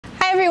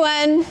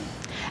everyone!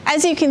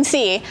 As you can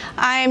see,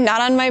 I'm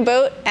not on my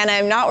boat and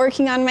I'm not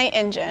working on my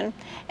engine.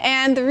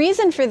 And the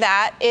reason for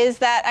that is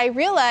that I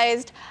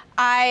realized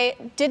I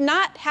did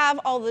not have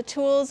all the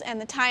tools and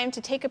the time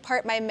to take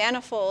apart my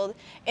manifold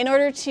in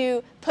order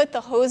to put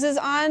the hoses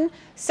on.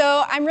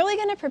 So I'm really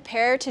going to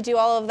prepare to do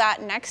all of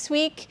that next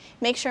week,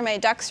 make sure my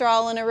ducks are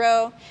all in a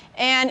row.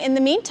 And in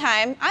the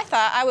meantime, I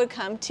thought I would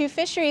come to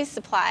Fisheries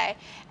Supply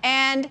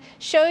and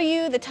show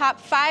you the top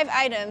 5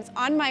 items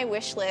on my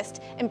wish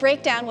list and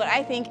break down what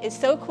I think is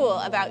so cool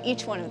about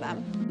each one of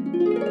them.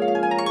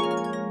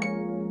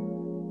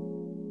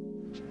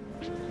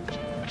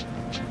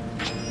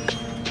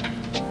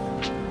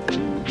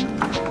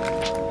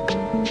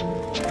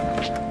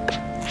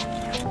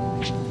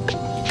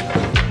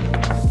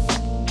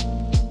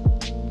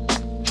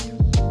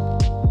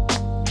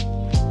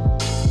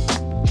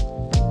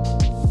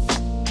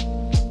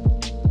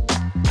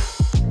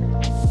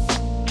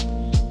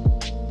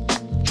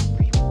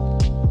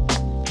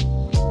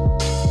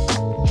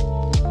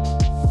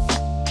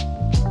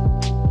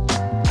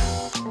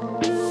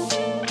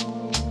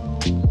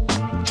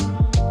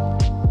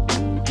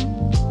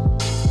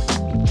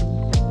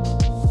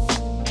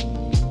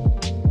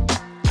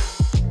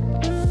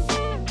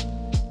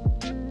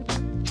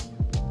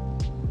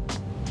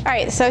 All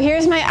right, so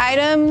here's my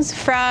items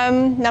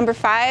from number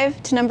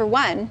 5 to number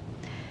 1.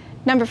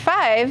 Number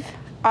 5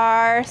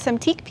 are some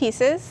teak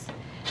pieces,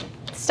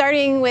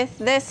 starting with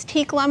this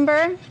teak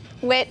lumber,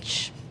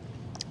 which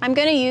I'm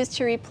going to use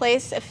to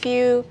replace a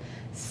few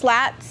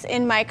slats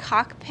in my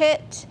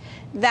cockpit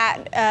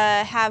that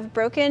have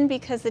broken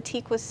because the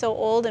teak was so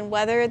old and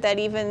weathered that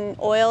even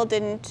oil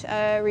didn't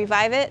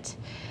revive it.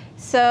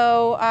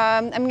 So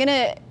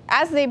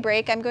as they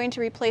break, I'm going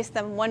to replace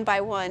them one by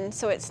one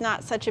so it's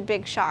not such a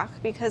big shock,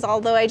 because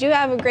although I do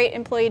have a great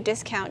employee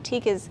discount,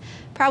 teak is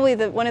probably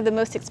one of the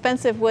most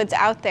expensive woods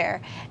out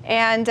there.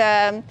 And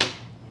I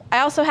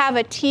also have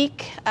a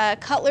teak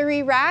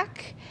cutlery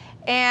rack,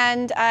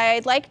 and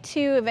I'd like to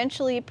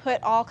eventually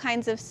put all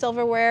kinds of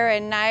silverware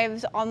and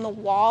knives on the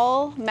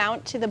wall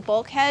mount to the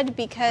bulkhead,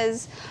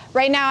 because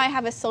right now I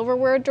have a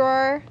silverware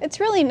drawer. It's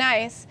really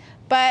nice.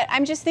 But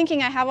I'm just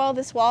thinking I have all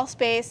this wall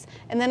space,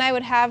 and then I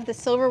would have the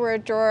silverware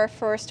drawer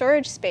for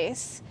storage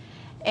space.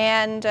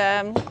 And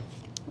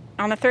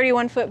on a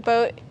 31-foot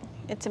boat,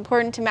 it's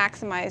important to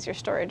maximize your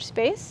storage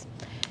space.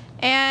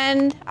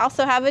 And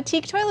also have a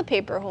teak toilet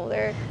paper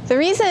holder. The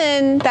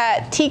reason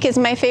that teak is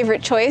my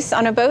favorite choice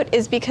on a boat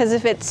is because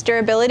of its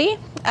durability.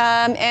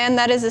 And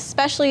that is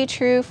especially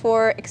true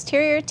for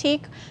exterior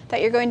teak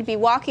that you're going to be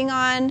walking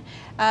on.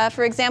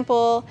 For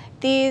example,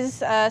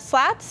 these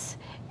slats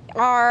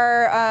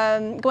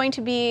are going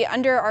to be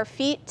under our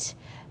feet.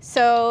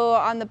 So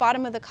on the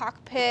bottom of the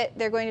cockpit,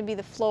 they're going to be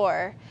the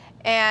floor.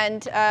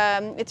 And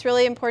it's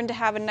really important to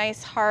have a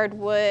nice hard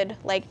wood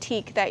like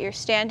teak that you're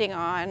standing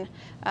on,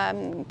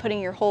 putting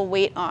your whole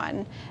weight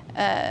on,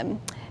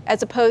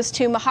 as opposed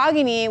to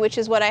mahogany, which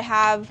is what I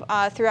have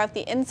throughout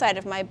the inside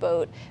of my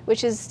boat,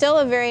 which is still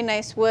a very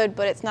nice wood,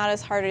 but it's not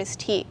as hard as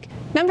teak.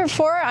 Number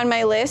 4 on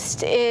my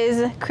list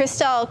is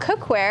crystal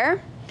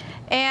cookware.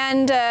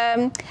 And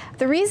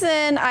the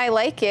reason I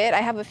like it, I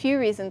have a few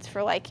reasons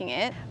for liking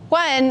it.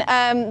 One,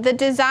 the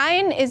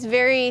design is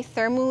very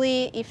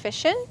thermally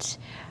efficient.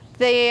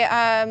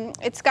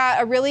 It's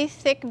got a really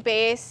thick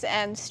base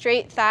and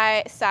straight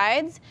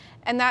sides,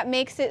 and that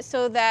makes it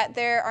so that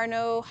there are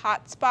no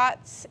hot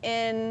spots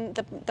in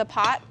the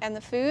pot and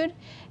the food.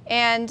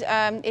 And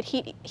it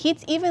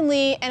heats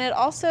evenly, and it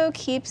also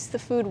keeps the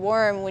food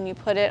warm when you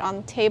put it on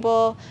the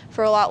table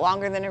for a lot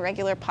longer than a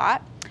regular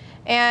pot.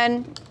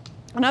 And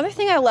another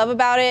thing I love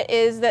about it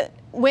is that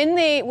when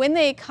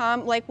they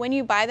come, like when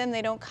you buy them,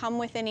 they don't come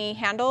with any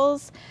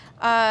handles,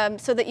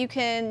 so that you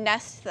can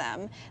nest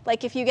them.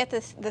 Like if you get the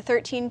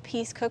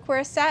 13-piece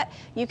cookware set,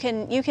 you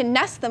can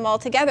nest them all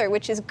together,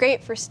 which is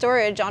great for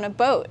storage on a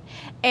boat.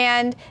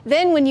 And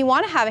then when you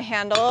want to have a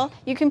handle,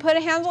 you can put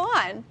a handle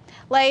on.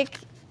 Like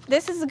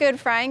this is a good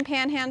frying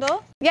pan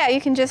handle. Yeah,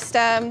 you can just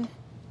you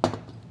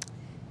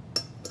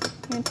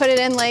can put it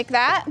in like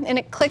that, and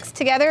it clicks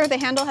together. The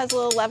handle has a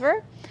little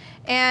lever.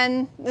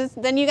 And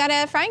then you got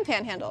a frying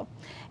pan handle.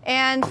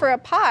 And for a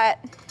pot,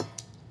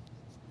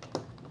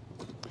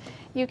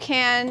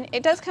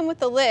 it does come with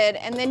the lid,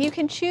 and then you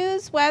can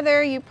choose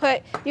whether you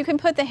can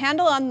put the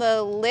handle on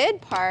the lid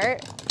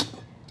part,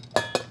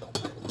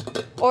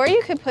 or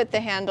you could put the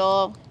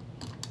handle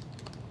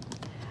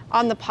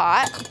on the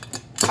pot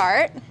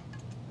part,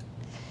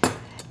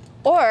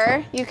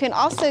 or you can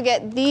also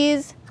get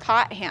these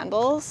pot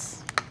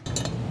handles.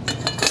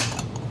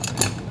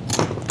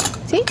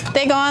 See,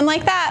 they go on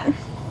like that.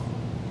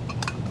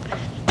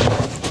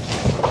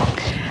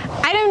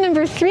 Item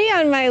number 3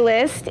 on my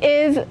list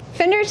is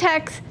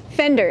FenderTex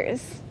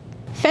fenders.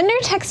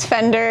 FenderTex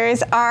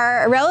fenders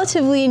are a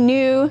relatively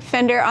new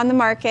fender on the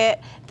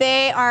market.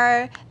 They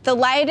are the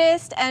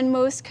lightest and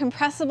most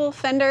compressible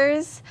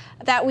fenders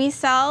that we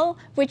sell,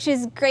 which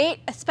is great,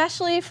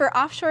 especially for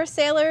offshore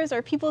sailors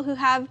or people who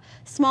have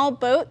small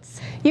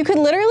boats. You could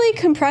literally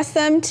compress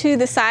them to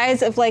the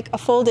size of like a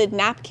folded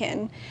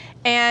napkin.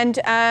 And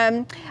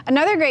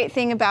another great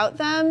thing about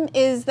them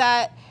is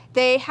that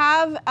they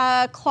have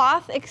a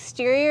cloth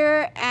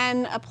exterior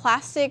and a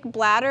plastic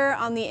bladder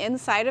on the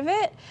inside of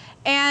it.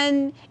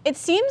 And it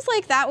seems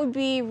like that would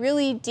be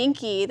really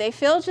dinky. They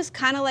feel just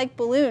kind of like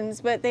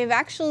balloons, but they've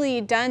actually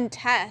done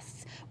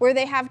tests where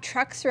they have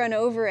trucks run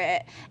over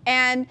it.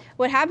 And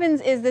what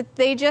happens is that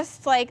they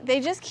just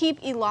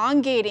keep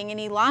elongating and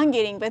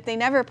elongating, but they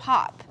never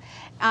pop.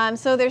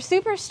 So they're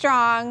super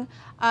strong,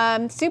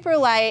 super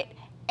light,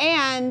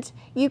 and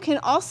you can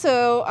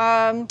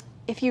also,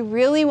 if you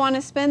really want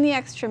to spend the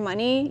extra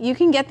money, you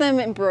can get them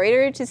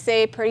embroidered to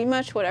say pretty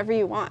much whatever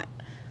you want.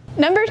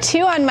 Number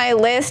 2 on my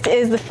list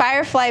is the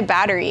Firefly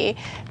battery,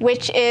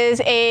 which is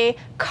a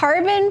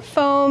carbon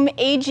foam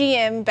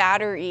AGM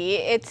battery.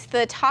 It's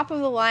the top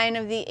of the line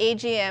of the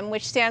AGM,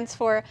 which stands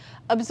for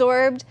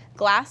absorbed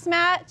glass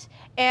mat.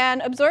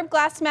 And absorbed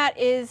glass mat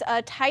is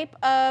a type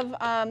of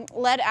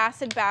lead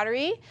acid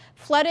battery.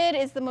 Flooded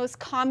is the most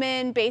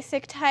common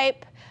basic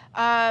type,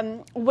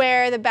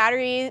 where the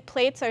battery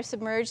plates are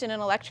submerged in an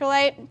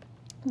electrolyte.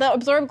 The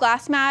absorbed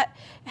glass mat,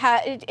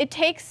 it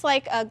takes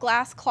like a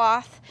glass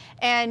cloth,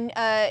 and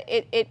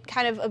it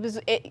kind of,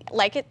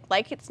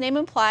 like its name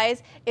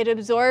implies, it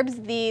absorbs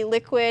the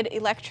liquid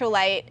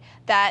electrolyte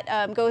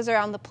that goes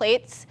around the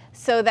plates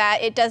so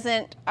that it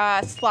doesn't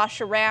slosh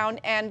around,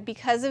 and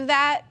because of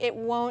that, it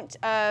won't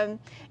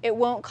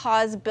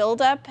cause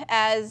buildup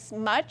as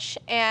much,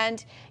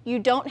 and you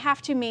don't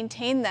have to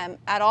maintain them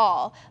at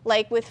all.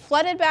 Like with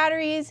flooded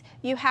batteries,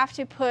 you have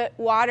to put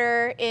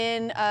water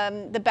in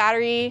the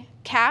battery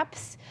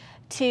caps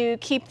to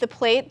keep the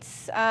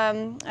plates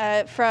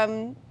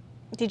from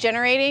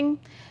degenerating.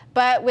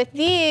 But with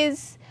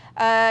these,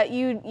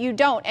 you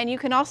don't, and you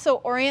can also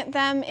orient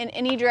them in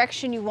any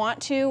direction you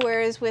want to,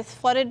 whereas with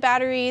flooded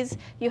batteries,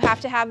 you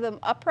have to have them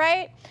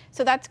upright.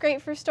 So that's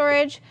great for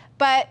storage.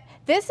 But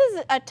this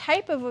is a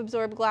type of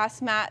absorbed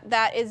glass mat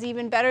that is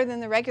even better than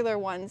the regular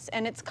ones,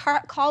 and it's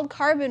called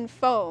carbon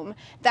foam.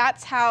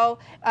 That's how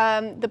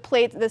the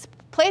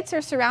plates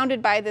are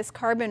surrounded by this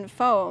carbon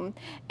foam,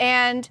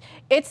 and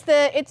it's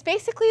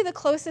basically the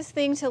closest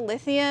thing to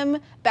lithium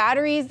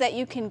batteries that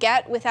you can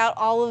get without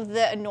all of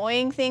the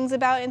annoying things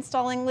about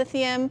installing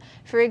lithium.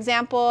 For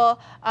example,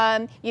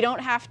 you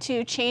don't have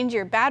to change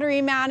your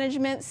battery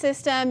management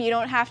system, you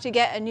don't have to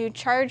get a new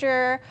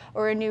charger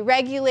or a new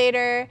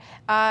regulator,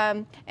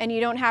 and you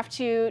don't have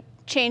to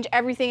change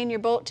everything in your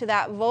boat to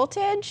that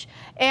voltage,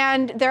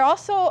 and they're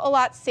also a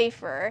lot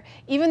safer.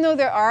 Even though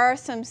there are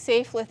some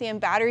safe lithium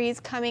batteries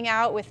coming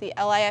out with the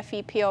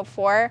LiFe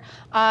P04,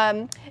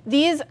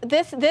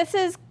 this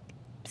is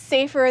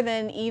safer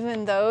than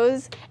even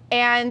those,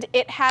 and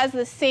it has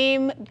the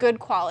same good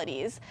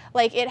qualities.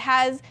 Like it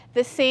has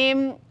the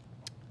same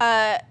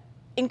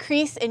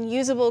increase in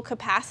usable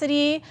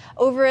capacity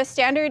over a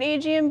standard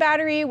AGM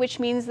battery, which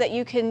means that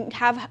you can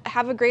have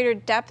a greater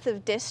depth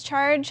of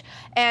discharge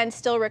and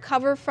still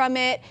recover from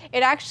it.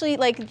 It actually,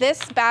 like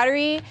this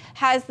battery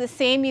has the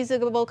same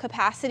usable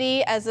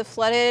capacity as a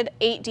flooded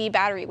 8D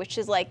battery, which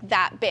is like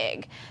that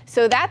big.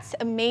 So that's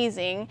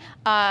amazing.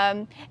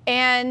 And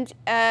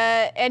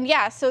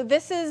yeah, so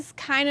this is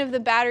kind of the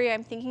battery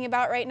I'm thinking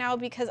about right now,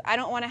 because I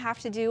don't want to have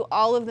to do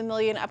all of the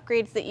million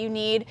upgrades that you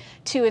need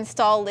to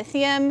install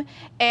lithium.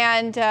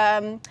 And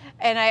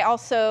I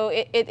also,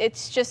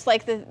 it's just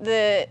like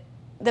the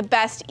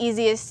best,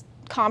 easiest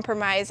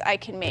compromise I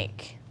can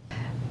make.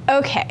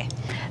 Okay,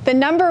 the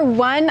number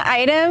 1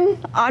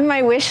 item on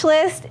my wish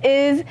list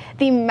is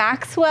the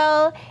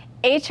Maxwell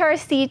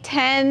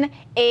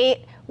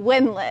HRC10-8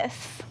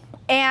 windlass.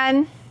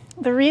 And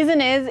the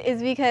reason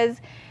is because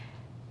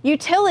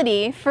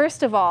utility,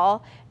 first of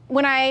all,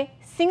 when I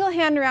single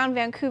hand around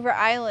Vancouver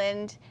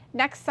Island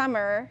next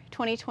summer,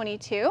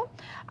 2022,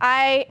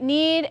 I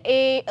need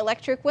an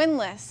electric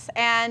windlass,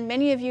 and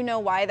many of you know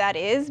why that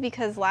is,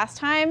 because last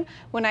time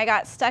when I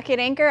got stuck at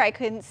anchor, I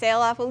couldn't sail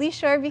off a lee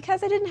shore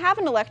because I didn't have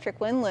an electric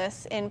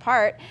windlass in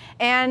part.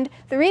 And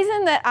the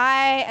reason that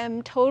I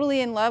am totally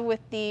in love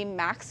with the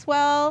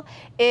Maxwell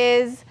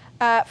is,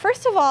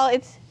 first of all,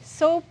 it's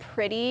so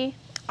pretty.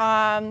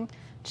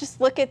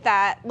 Just look at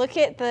that. Look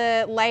at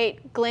the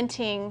light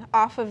glinting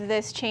off of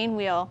this chain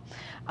wheel.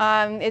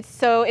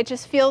 It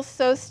just feels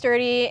so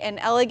sturdy and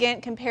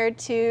elegant compared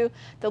to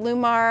the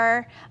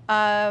Lumar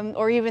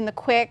or even the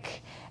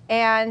Quick.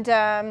 And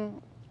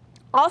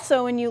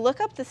also, when you look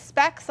up the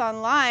specs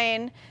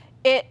online,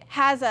 it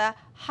has a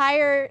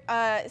higher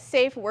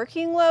safe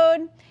working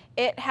load.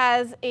 It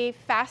has a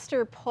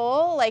faster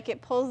pull, like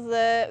it pulls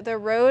the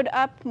rode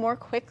up more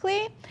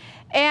quickly.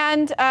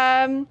 And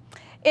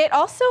it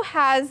also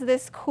has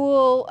this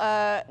cool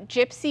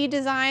gypsy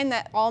design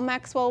that all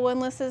Maxwell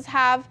windlasses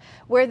have,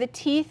 where the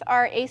teeth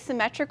are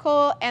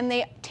asymmetrical and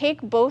they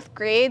take both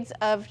grades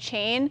of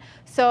chain.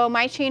 So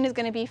my chain is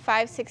going to be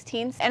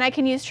 5/16, and I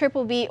can use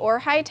triple B or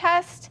high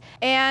test.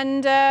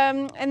 And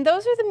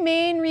those are the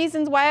main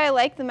reasons why I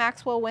like the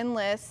Maxwell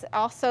windlass.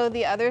 Also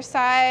the other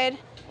side,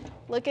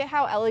 look at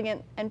how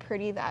elegant and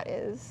pretty that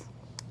is.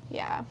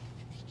 Yeah.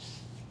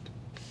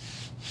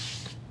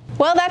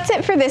 Well, that's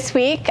it for this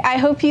week. I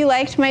hope you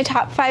liked my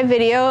top 5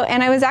 video,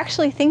 and I was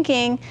actually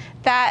thinking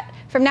that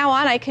from now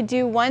on I could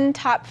do one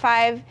top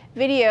 5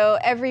 video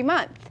every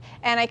month.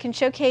 And I can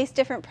showcase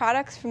different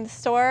products from the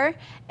store,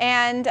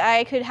 and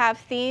I could have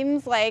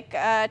themes like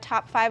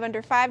top 5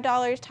 under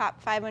 $5, top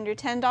 5 under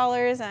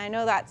 $10, and I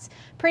know that's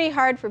pretty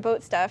hard for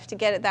boat stuff to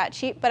get it that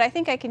cheap, but I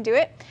think I can do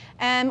it.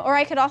 Or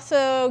I could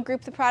also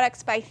group the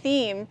products by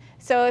theme.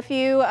 So if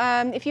you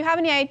have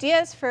any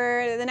ideas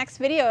for the next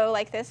video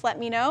like this, let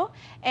me know.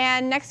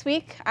 And next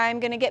week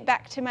I'm going to get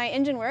back to my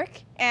engine work,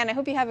 and I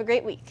hope you have a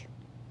great week.